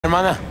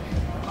hermana?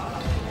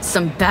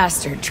 Some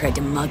bastard tried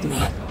to mug me.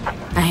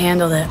 I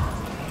handled it.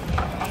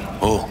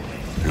 Oh,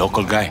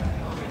 local guy.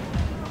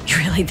 You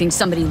really think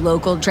somebody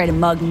local tried to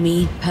mug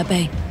me,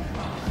 Pepe?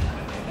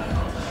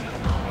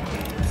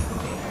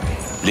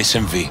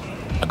 Listen, V,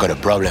 I got a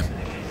problem.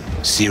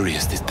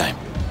 Serious this time.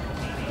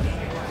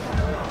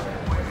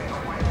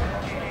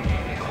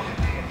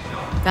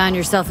 Found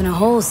yourself in a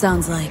hole,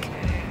 sounds like.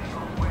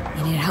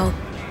 You need help?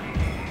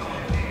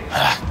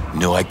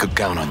 Knew I could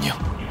count on you.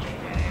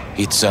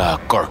 It's,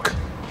 Kirk.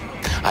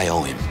 I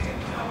owe him.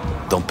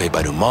 Don't pay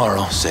by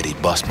tomorrow, said he'd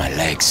bust my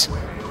legs.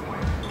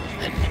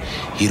 And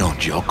he don't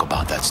joke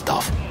about that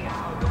stuff.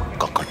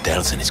 Got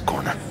cartels in his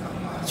corner.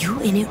 You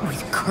in it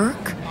with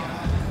Kirk?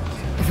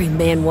 Every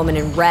man, woman,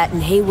 and rat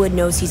in Haywood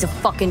knows he's a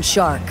fucking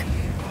shark.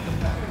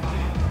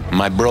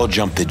 My bro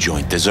jumped the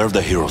joint, deserved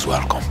a hero's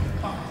welcome.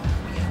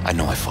 I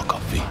know I fuck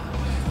up, V.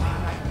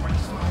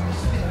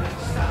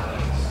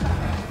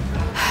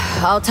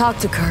 I'll talk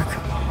to Kirk,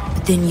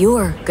 but then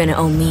you're gonna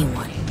owe me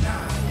one.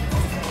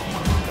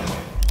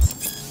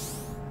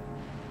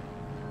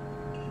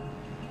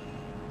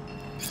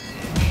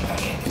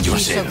 You're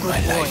saving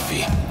my life,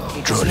 V.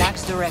 Truly.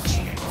 Lacks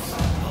direction.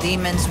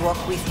 Demons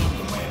walk with him.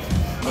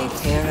 They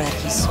tear at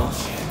his soul.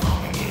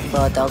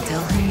 But I'll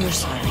tell him you're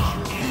sorry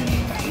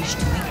and wish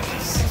to make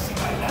peace.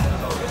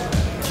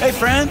 Hey,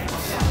 friend.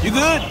 You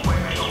good?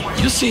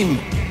 You seem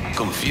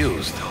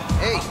confused.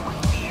 Hey,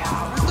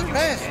 where's the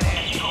rest?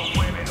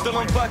 Still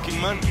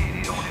unpacking, man.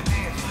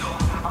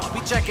 I'll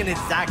be checking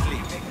exactly.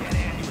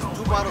 He was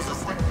 2 bottles of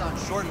Steptown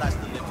short last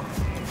delivery.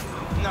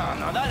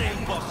 No, that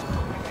ain't possible.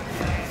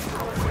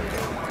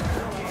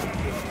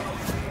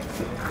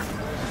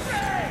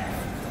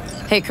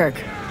 Hey, Kirk.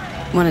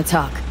 Wanna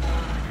talk?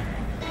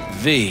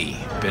 V,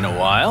 been a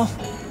while?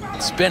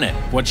 Spin it.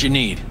 What you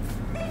need?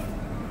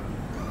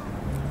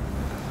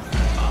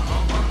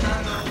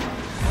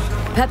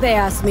 Pepe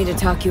asked me to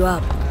talk you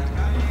up.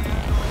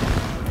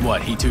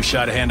 What, he too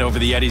shy to hand over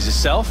the Eddies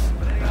himself?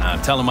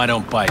 Tell him I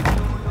don't bite.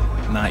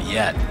 Not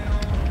yet.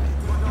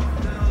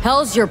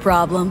 Hell's your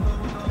problem.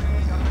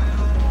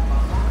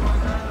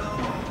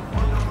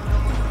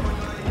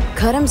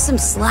 Cut him some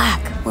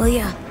slack, will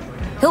ya?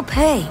 He'll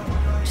pay.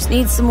 Just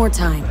needs some more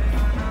time.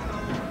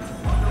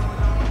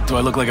 Do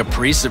I look like a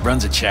priest that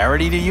runs a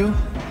charity to you?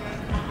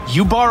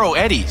 You borrow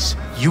Eddies,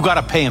 you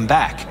gotta pay him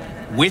back.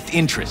 With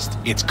interest.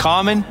 It's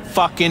common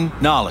fucking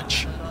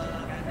knowledge.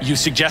 You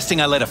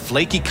suggesting I let a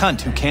flaky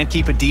cunt who can't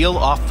keep a deal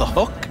off the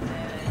hook?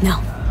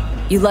 No.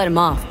 You let him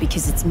off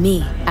because it's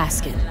me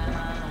asking.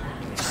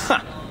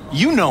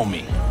 You know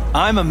me.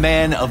 I'm a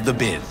man of the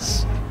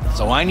biz.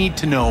 So I need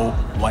to know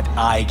what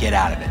I get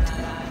out of it.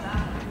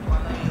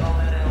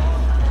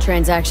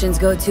 Transactions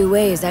go 2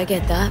 ways, I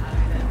get that.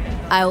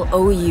 I'll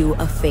owe you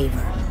a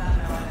favor.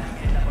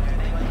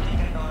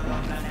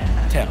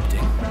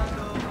 Tempting.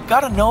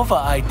 Got a Nova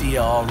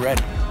idea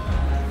already.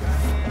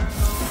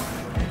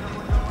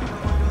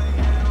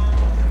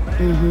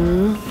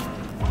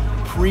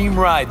 Preem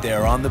ride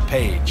there on the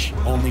page.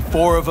 Only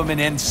 4 of them in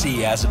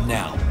NC as of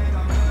now.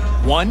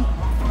 1,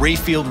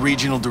 Rayfield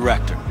Regional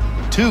Director.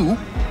 2,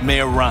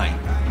 Mayor Ryan.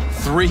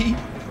 3,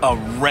 a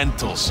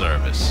rental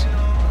service.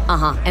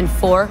 And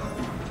 4?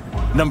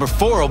 Number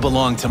 4 will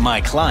belong to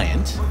my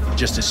client,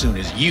 just as soon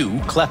as you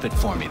clep it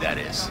for me, that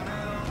is.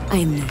 I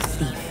am no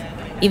thief.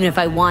 Even if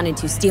I wanted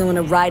to, stealing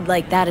a ride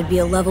like that'd be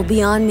a level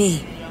beyond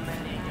me.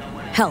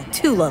 Hell,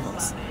 2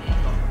 levels.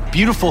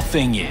 Beautiful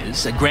thing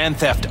is, a Grand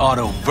Theft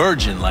Auto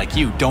virgin like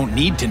you don't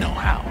need to know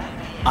how.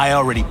 I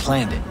already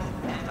planned it.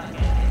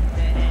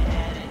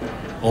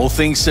 Whole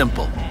thing's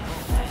simple.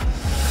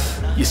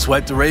 You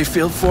swipe the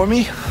Rayfield for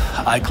me,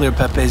 I clear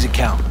Pepe's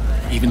account.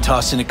 Even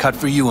toss in a cut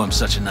for you, I'm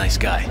such a nice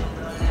guy.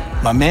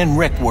 My man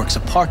Rick works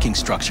a parking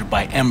structure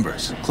by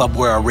Embers, club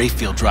where our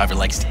Rayfield driver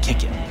likes to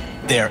kick it.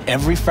 There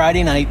every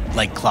Friday night,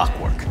 like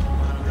clockwork.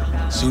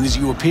 As soon as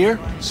you appear,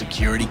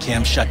 security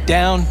cam shut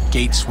down,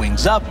 gate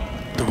swings up,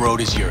 the road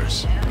is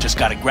yours. Just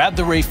gotta grab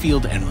the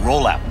Rayfield and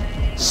roll out.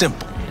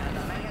 Simple.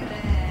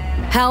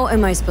 How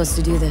am I supposed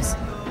to do this?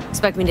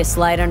 Expect me to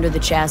slide under the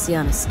chassis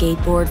on a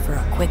skateboard for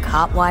a quick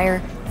hot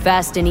wire?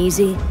 Fast and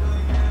easy?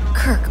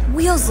 Kirk,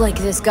 wheels like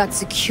this got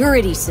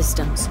security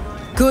systems.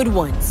 Good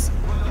ones.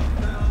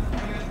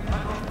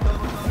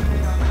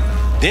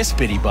 This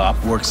bitty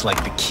bop works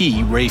like the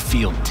key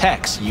Rayfield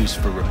techs use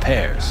for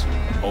repairs.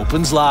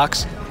 Opens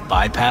locks,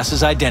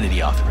 bypasses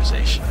identity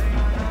authorization.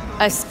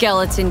 A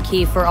skeleton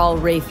key for all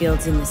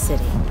Rayfields in the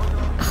city.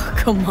 Oh,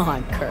 come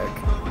on, Kirk.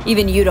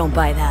 Even you don't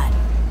buy that.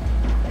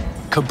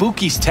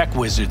 Kabuki's tech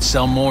wizards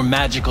sell more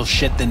magical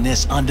shit than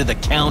this under the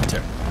counter.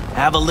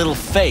 Have a little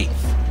faith.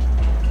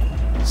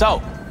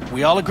 So,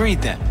 we all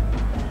agreed then?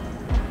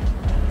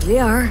 We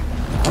are.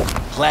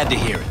 Glad to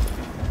hear it.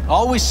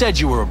 Always said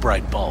you were a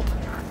bright bulb.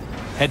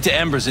 Head to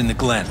Embers in the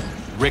Glen.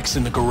 Rick's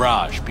in the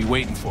garage. Be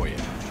waiting for you.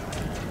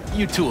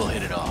 You two will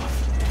hit it off.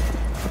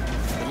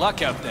 Good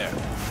luck out there.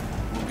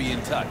 We'll be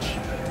in touch.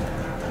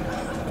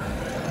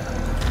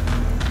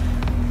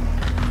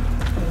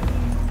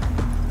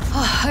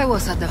 Oh, I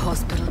was at the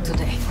hospital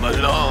today.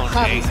 Malone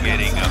ain't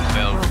getting a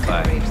milk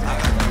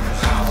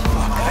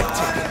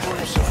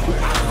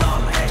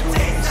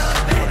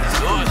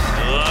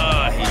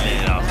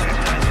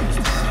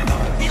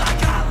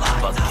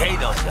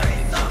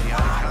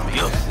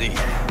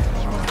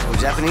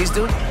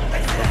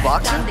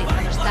boxer?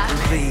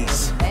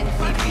 Please.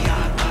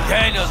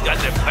 Daniel's got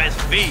the best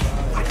feet.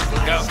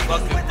 Got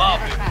fucking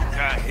mobbing.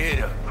 Can't hit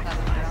him.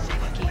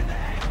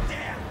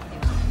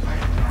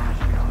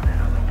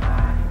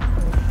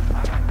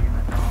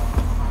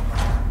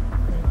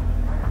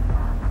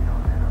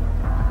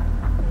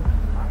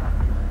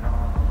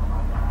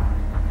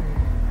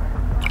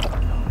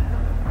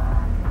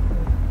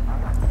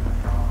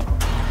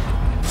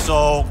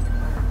 So,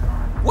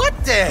 what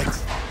then?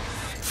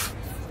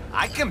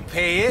 I can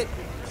pay it.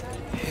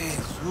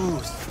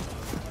 Jesus.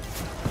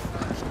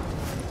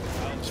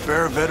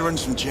 Spare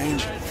veterans some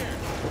change.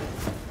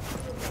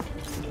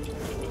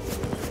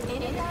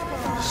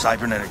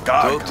 Cybernetic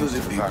guard. Go to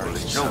the people in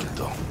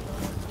Santo.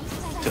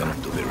 Tell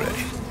them to be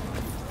ready.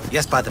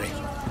 Yes, Padre.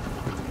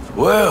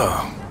 Well,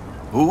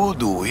 who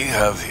do we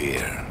have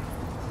here?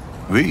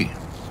 We?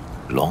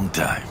 Long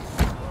time.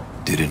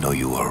 Didn't know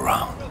you were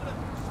around.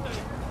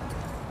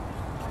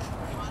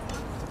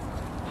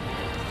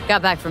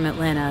 Got back from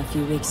Atlanta a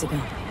few weeks ago.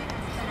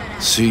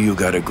 See, you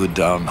got a good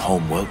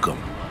down-home welcome.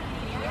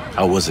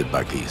 How was it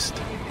back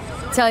east?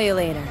 Tell you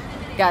later.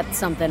 Got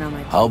something on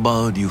my... How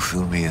about you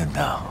fill me in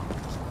now?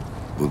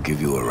 We'll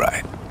give you a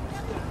ride.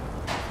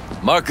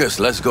 Marcus,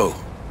 let's go.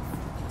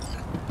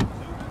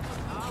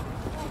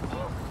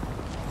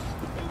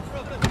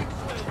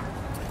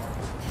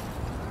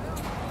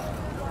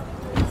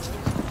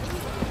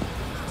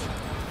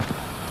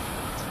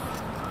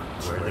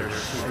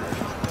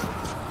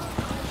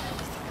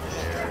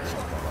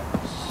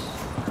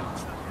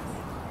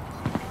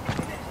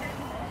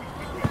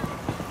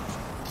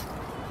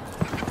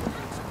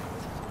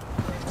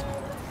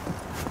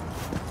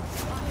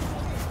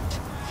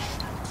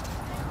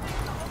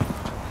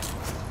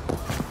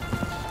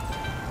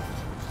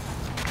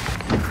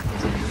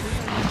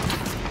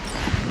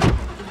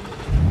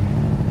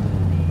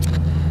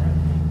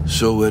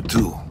 So where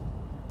to?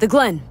 The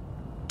Glen.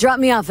 Drop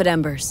me off at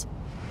Embers.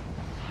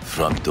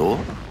 Front door?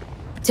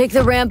 Take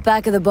the ramp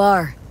back of the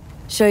bar.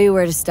 Show you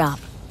where to stop.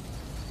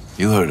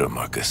 You heard her,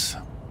 Marcus.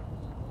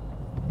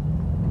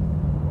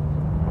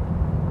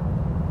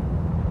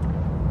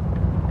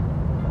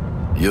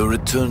 Your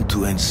return to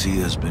NC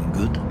has been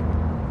good?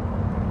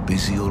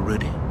 Busy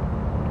already?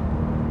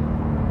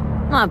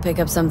 I'll pick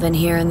up something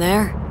here and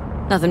there.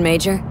 Nothing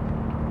major.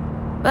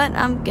 But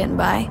I'm getting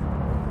by.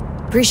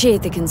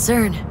 Appreciate the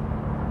concern.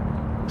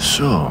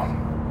 So,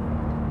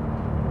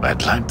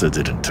 Atlanta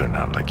didn't turn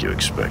out like you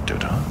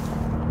expected, huh?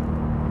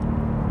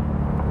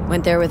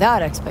 Went there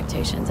without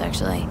expectations,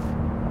 actually.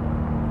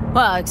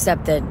 Well,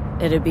 except that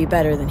it'd be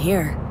better than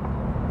here.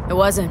 It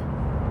wasn't.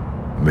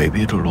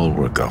 Maybe it'll all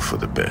work out for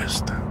the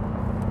best.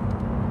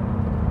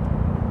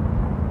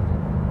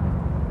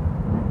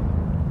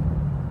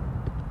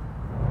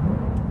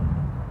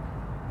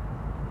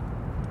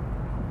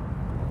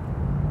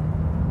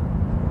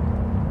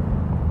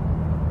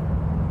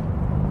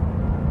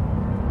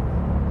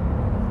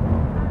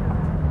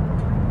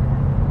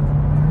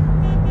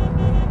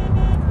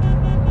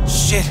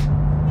 Shit.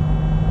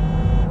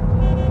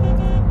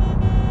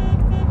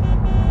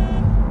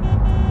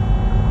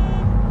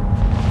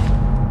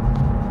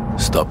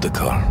 Stop the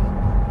car.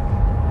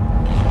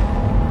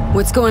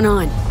 What's going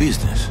on?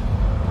 Business.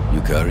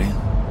 You carrying?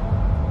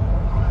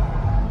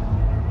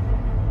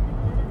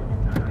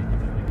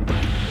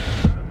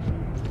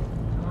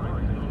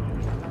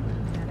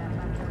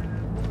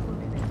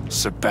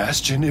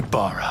 Sebastian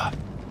Ibarra.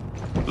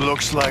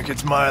 Looks like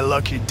it's my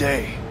lucky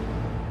day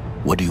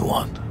What do you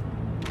want?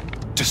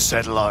 to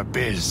settle our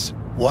biz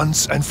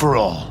once and for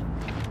all.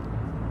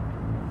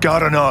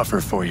 Got an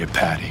offer for you,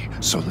 Patty,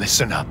 so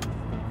listen up.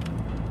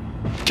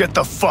 Get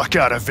the fuck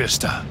out of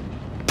Vista.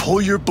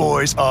 Pull your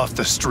boys off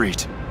the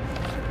street.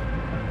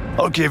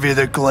 I'll give you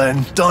the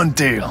Glen. Done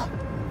deal.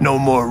 No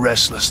more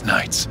restless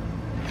nights.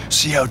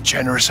 See how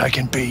generous I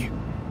can be?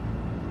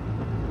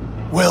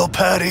 Well,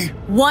 Patty,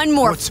 One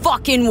more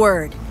fucking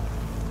word.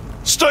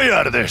 stay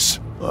out of this.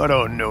 I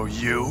don't know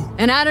you.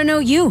 And I don't know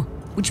you,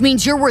 which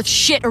means you're worth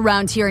shit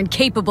around here and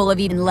capable of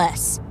even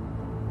less.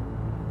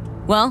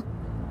 Well,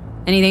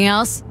 anything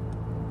else?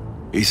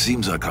 It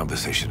seems our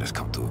conversation has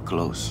come to a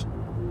close.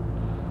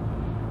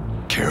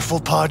 Careful,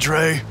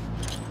 Padre.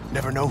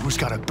 Never know who's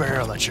got a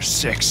barrel at your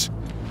six.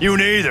 You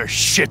neither,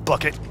 shit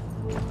bucket.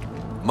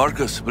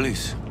 Marcus,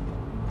 please.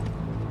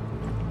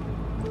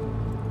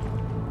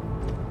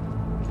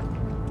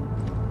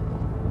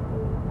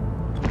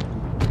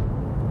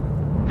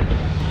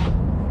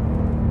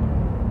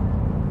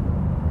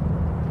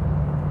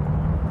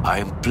 I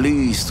am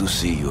pleased to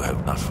see you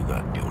have not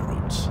forgotten your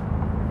roots.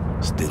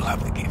 Still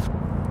have the gift.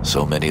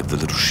 So many of the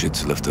little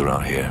shits left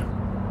around here.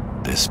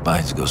 Their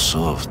spines go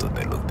soft when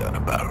they look down a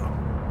barrel.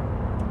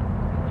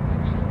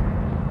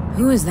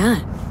 Who is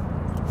that?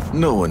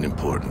 No one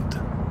important.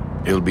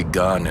 He'll be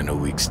gone in a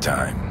week's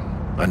time.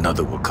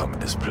 Another will come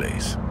in his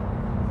place.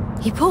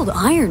 He pulled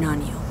iron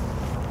on you.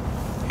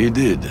 He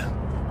did.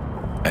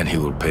 And he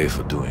will pay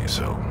for doing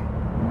so.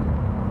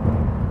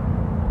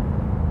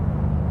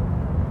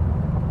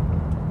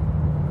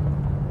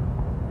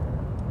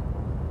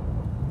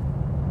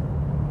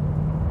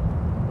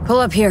 Pull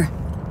up here.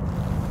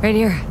 Right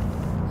here.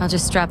 I'll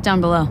just strap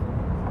down below.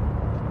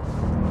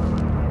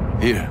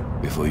 Here,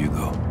 before you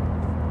go.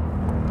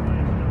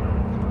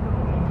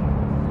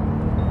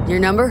 Your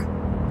number?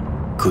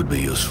 Could be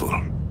useful.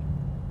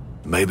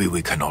 Maybe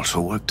we can also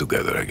work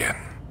together again.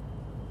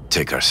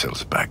 Take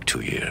ourselves back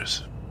 2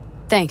 years.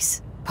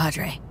 Thanks,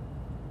 Padre.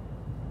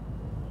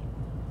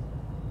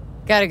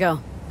 Gotta go.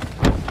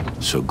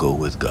 So go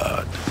with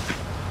God.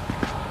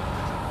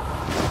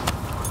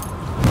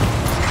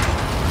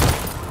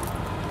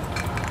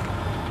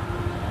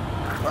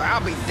 Well,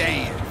 I'll be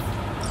damned.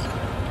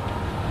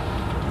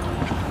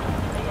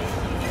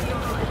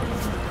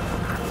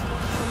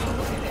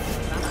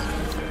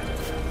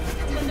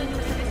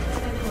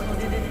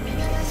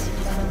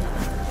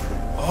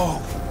 Oh,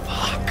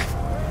 fuck.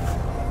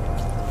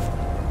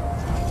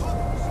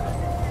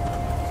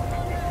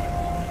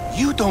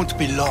 You don't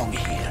belong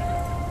here.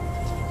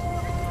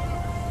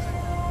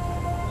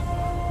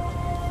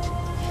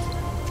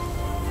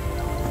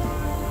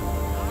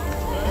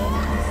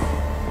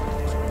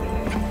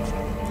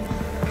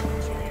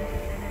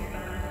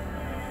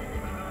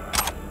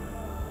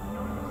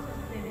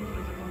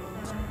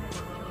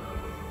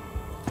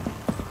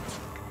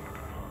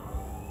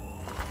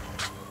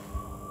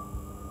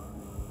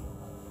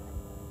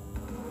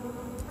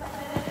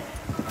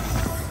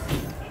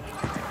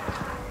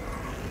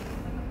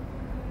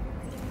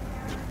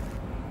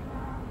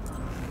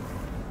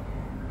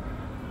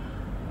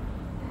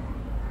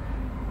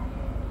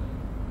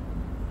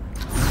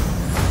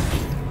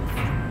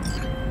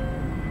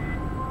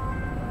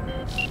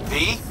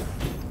 V?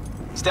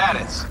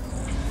 Status.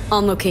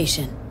 On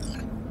location.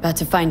 About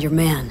to find your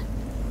man.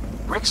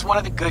 Rick's one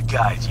of the good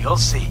guys, you'll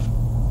see.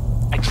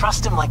 I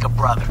trust him like a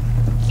brother.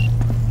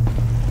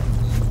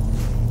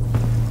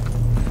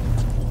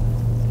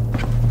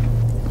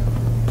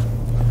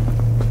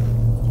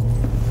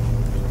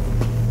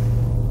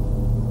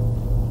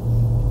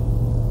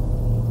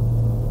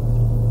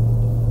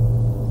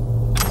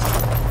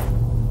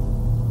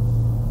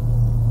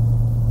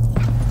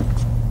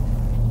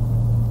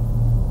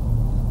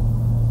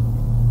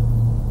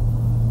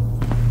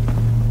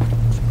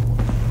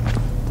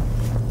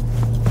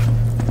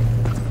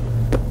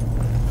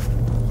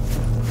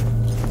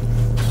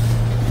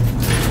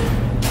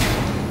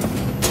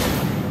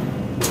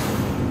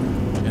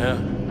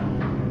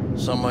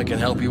 Something I can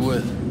help you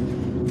with.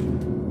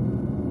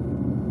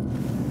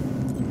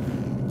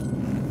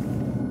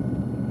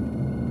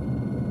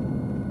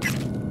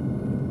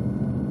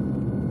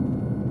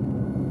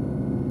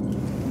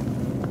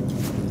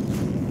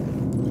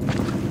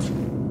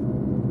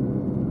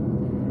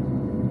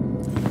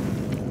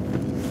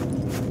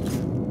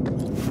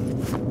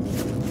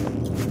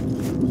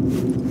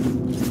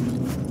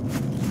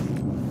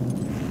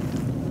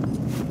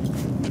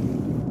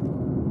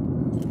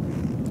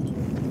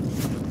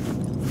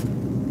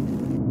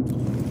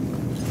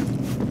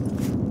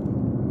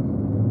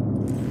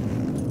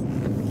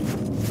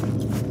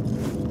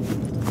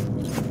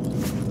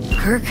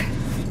 Kirk,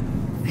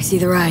 I see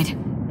the ride.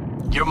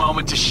 Your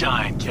moment to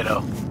shine,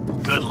 kiddo.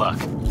 Good luck.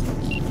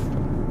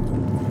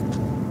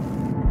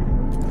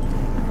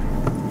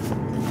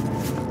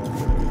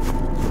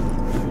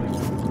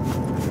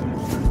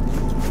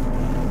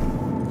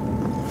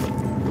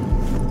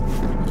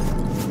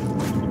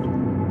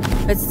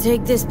 Let's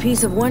take this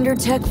piece of wonder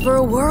tech for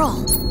a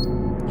whirl.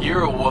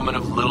 You're a woman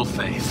of little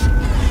faith.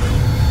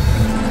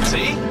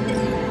 See?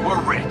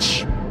 We're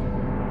rich.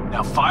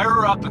 Now fire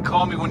her up and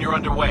call me when you're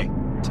underway.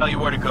 Tell you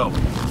where to go.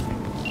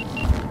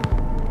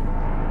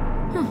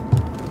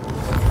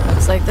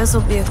 Looks like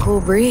this'll be a cool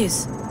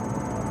breeze.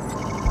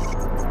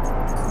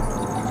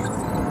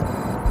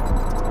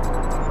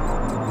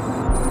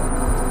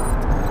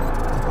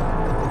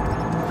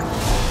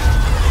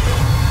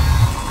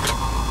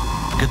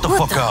 Get the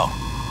fuck out.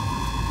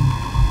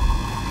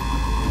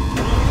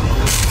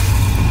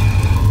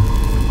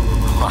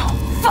 Wow.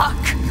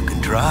 Fuck! You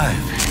can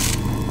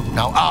drive.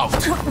 Now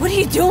out. What are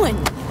you doing?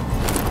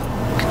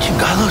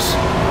 Chingados.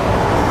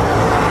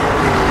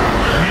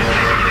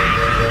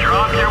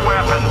 Drop your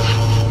weapons.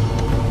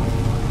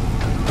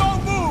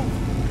 Don't move!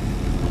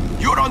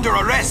 You're under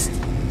arrest.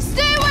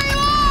 Stay where you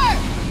are!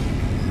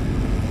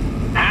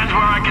 Hands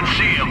where I can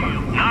see them.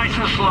 Nice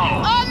and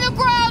slow. On the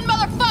ground,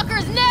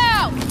 motherfuckers,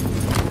 now!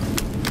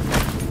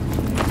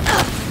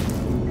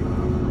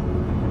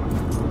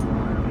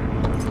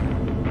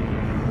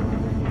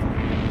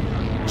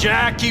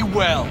 Jackie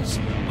Wells,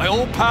 my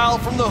old pal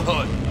from the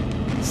hood.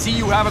 See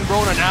you haven't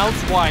grown an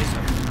ounce wiser.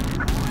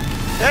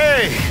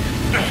 Hey!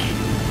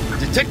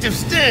 Detective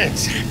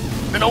Stintz.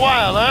 Been a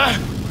while, huh?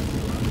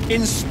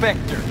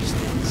 Inspector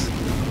Stintz.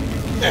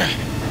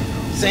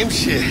 Same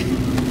shit.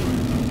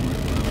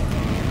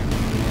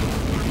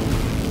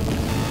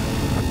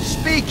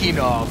 Speaking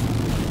of,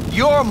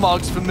 your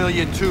mug's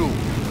familiar too.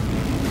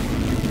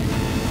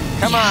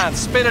 Come on,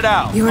 spit it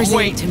out. Yours I'm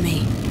ain't to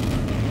waiting. me.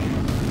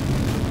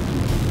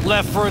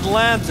 Left for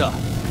Atlanta,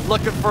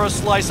 looking for a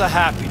slice of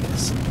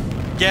happiness.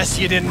 Guess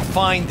you didn't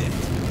find it.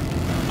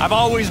 I've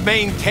always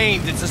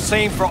maintained it's the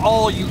same for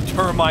all you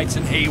termites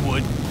in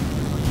Haywood.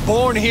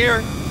 Born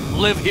here,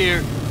 live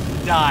here,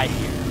 die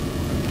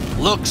here.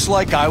 Looks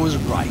like I was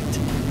right.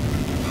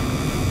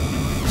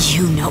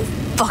 You know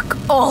fuck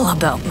all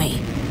about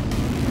me.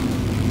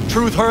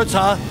 Truth hurts,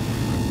 huh?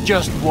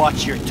 Just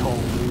watch your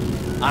tone.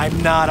 I'm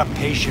not a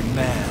patient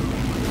man.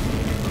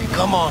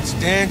 Come on,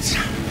 Stance.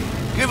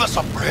 Give us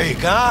a break,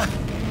 huh?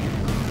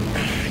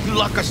 You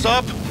lock us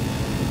up,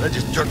 let's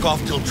just jerk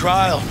off till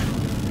trial.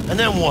 And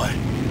then what?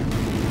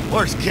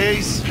 Worst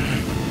case,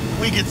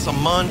 we get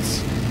some months.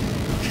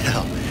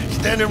 Hell,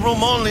 standing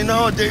room only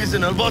nowadays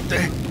in El Bote.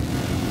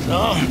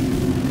 So,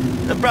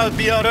 they'll probably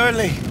be out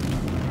early.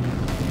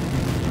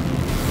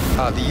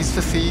 Are these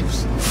the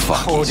thieves?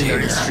 Fuck,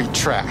 ordinary street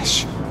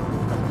trash.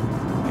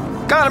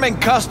 Got him in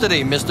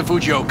custody, Mr.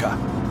 Fujioka.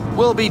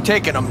 We'll be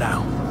taking him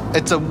now.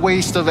 It's a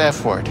waste of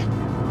effort.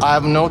 I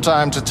have no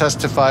time to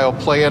testify or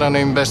play at an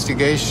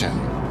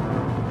investigation.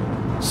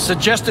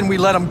 Suggesting we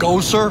let him go,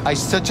 sir? I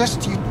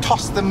suggest you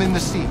toss them in the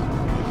sea.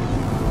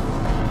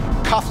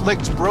 Cuff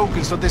leg's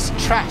broken so this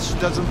trash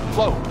doesn't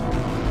float.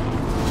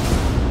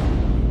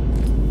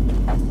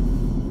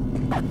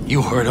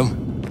 You heard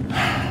him.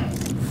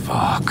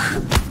 Fuck.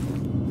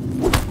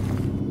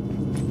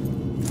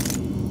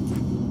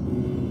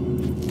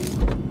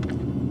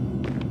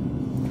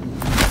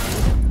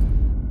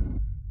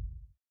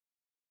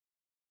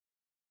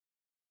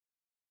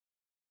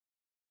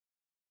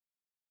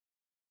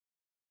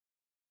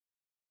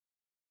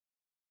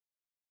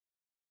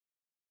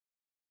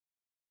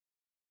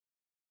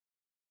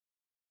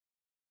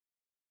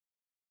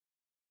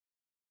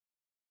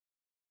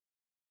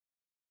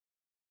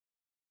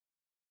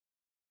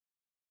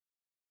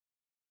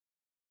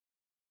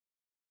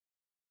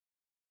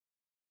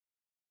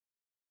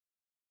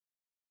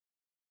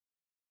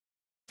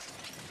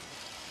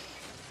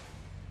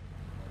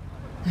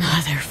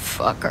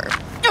 Motherfucker.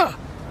 Ugh.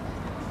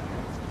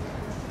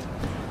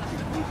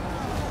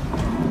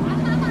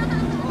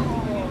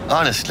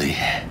 Honestly,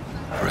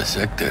 for a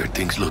sec there,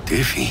 things looked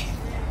iffy.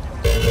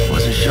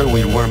 Wasn't sure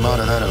we'd worm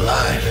out of that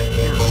alive.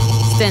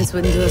 Spence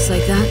wouldn't do us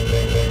like that.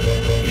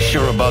 You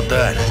sure about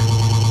that?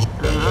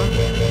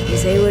 Uh-huh.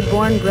 He's Haywood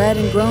born, bred,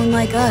 and grown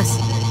like us.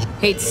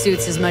 Hates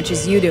suits as much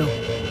as you do.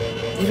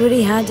 Did what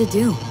he had to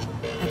do.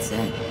 That's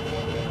it.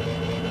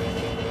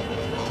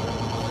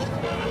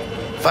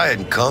 If I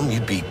hadn't come,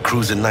 you'd be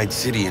cruising Night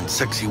City in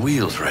sexy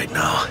wheels right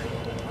now.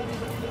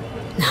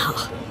 No,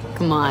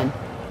 come on.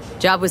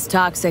 Job was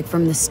toxic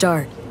from the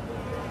start.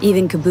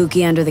 Even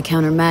Kabuki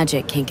under-the-counter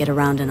magic can't get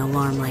around an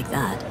alarm like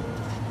that.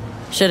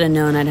 Should've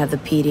known I'd have the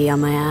PD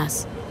on my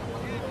ass.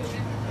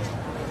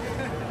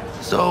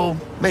 So,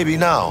 maybe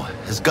now,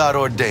 as God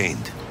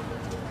ordained.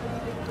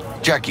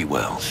 Jackie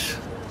Wells.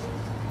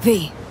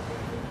 V.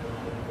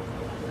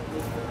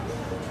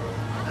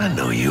 I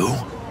know you.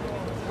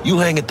 You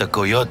hang at the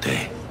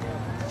Coyote.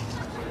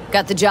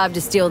 Got the job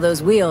to steal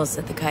those wheels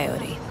at the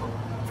Coyote.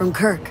 From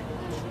Kirk.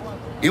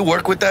 You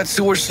work with that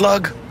sewer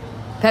slug?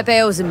 Pepe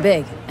owes him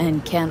big,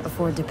 and can't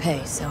afford to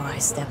pay, so I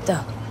stepped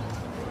up.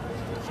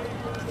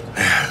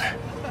 Man,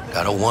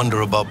 gotta wonder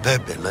about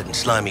Pepe letting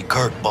slimy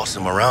Kirk boss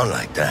him around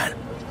like that.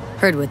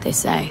 Heard what they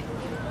say.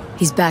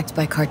 He's backed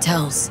by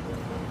cartels.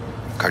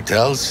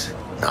 Cartels?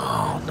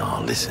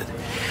 No, listen.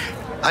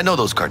 I know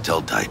those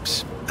cartel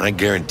types, and I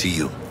guarantee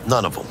you,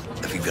 none of them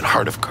have even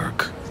heard of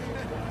Kirk.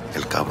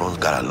 El Cabron's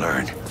gotta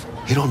learn.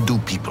 He don't do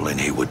people in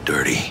Haywood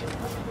dirty.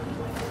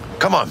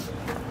 Come on,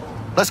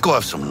 let's go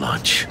have some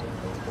lunch.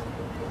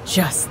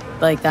 Just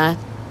like that?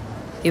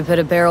 You put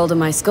a barrel to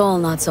my skull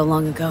not so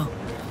long ago.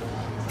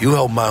 You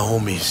help my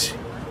homies,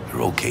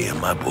 you're okay in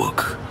my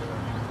book.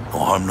 No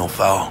harm, no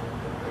foul.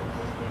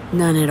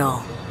 None at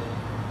all.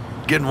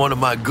 Getting one of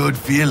my good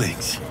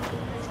feelings.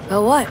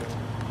 But what?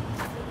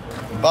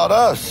 About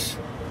us.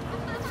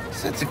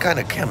 It's a kind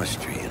of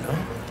chemistry, you know?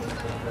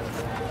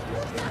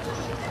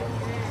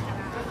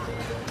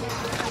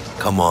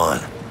 Come on.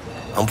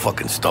 I'm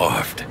fucking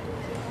starved.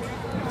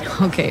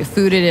 Okay,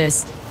 food it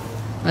is.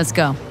 Let's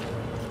go.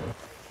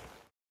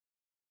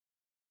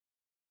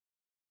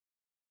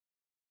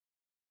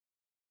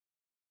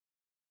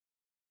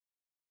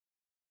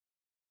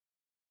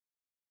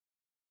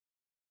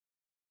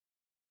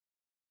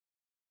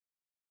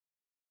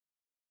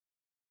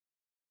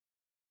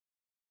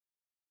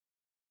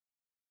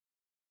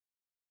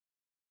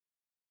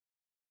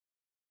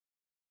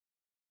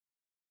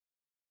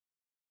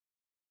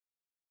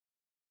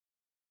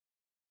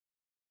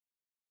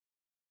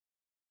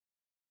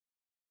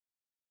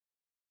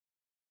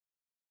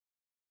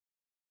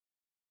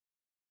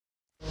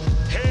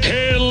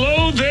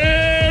 Hello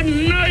there,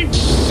 Night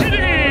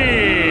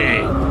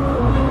City!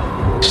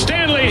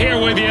 Stanley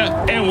here with you,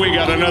 and we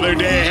got another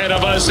day ahead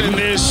of us in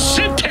this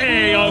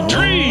city of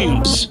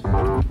dreams.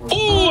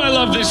 Ooh, I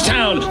love this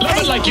town. Love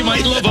it like you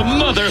might love a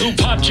mother who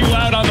popped you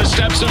out on the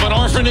steps of an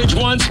orphanage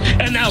once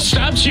and now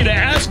stops you to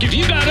ask if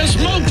you got a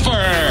smoke for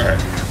her.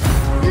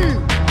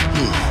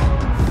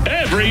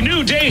 Every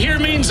new day here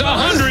means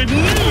 100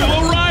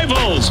 new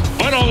arrivals,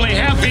 but only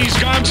half these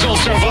guys Bronx will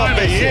survive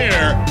a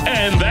year,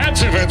 and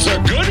that's if it's a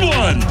good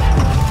one.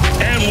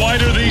 And why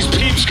do these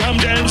peeps come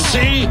to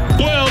NC?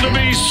 Well, to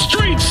be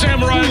street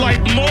samurai like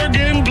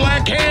Morgan,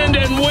 Blackhand,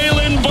 and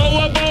Waylon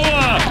Boa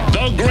Boa.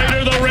 The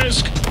greater the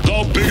risk,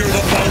 the bigger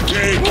the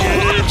bounty,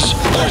 kids.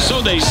 Or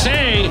so they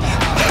say.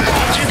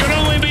 But you can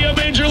only be a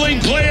Major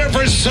League player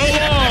for so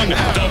long.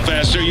 The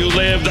faster you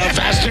live, the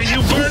faster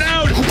you burn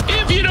out.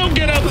 If you don't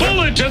get a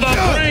bullet to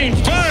the brain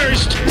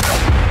first.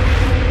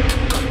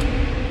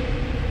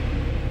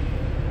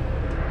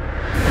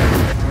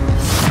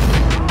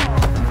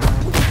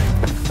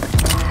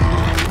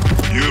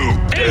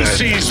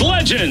 NC's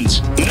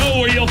legends. Know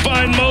where you'll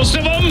find most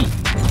of them?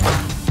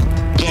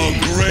 The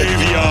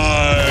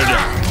graveyard.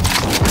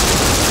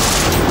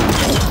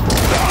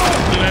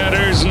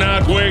 Matters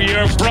not where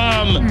you're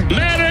from.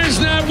 Matters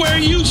not where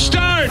you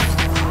start.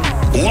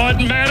 What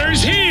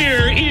matters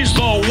here is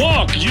the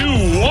walk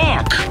you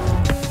walk.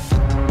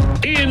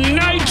 In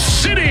Night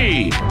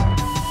City.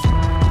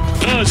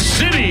 The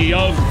city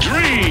of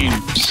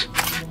dreams.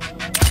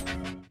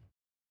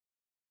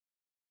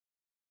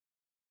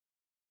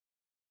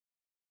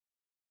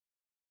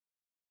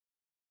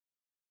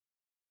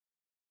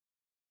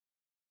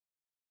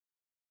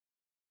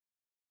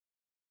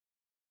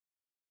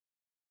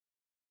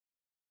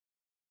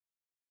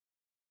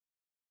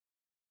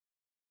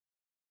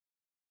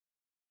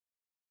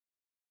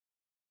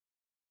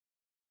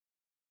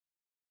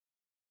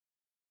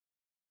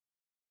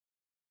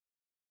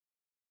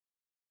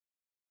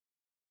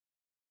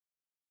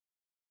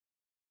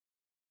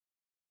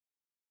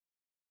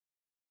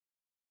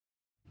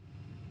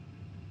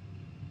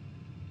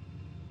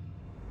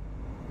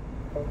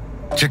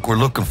 Chick we're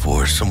looking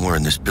for is somewhere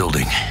in this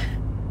building.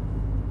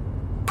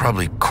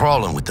 Probably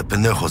crawling with the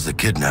pendejos that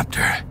kidnapped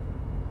her.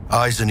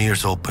 Eyes and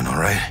ears open, all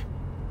right?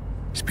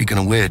 Speaking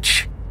of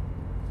which,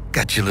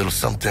 got you a little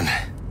something.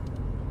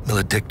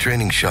 Militech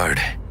training shard.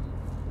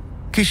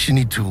 In case you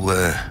need to,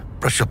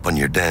 brush up on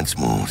your dance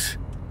moves.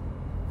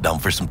 Down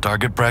for some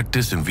target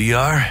practice in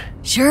VR?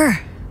 Sure.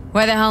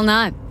 Why the hell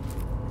not?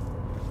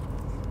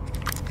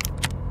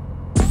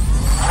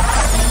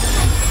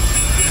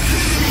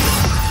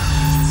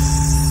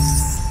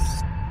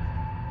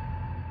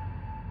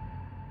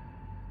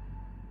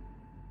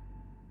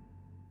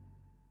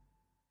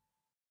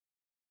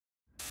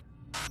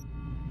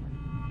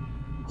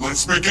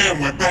 Let's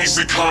begin with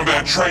basic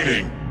combat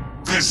training.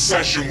 This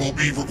session will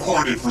be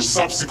recorded for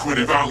subsequent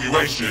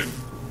evaluation.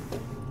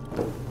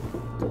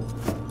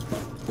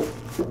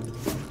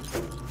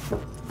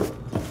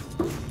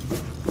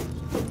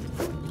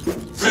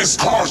 This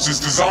course is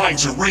designed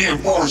to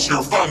reinforce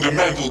your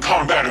fundamental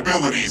combat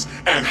abilities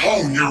and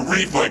hone your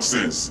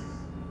reflexes.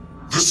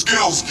 The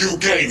skills you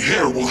gain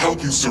here will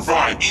help you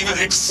survive, even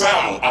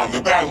excel on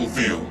the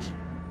battlefield.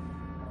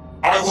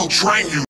 I will train you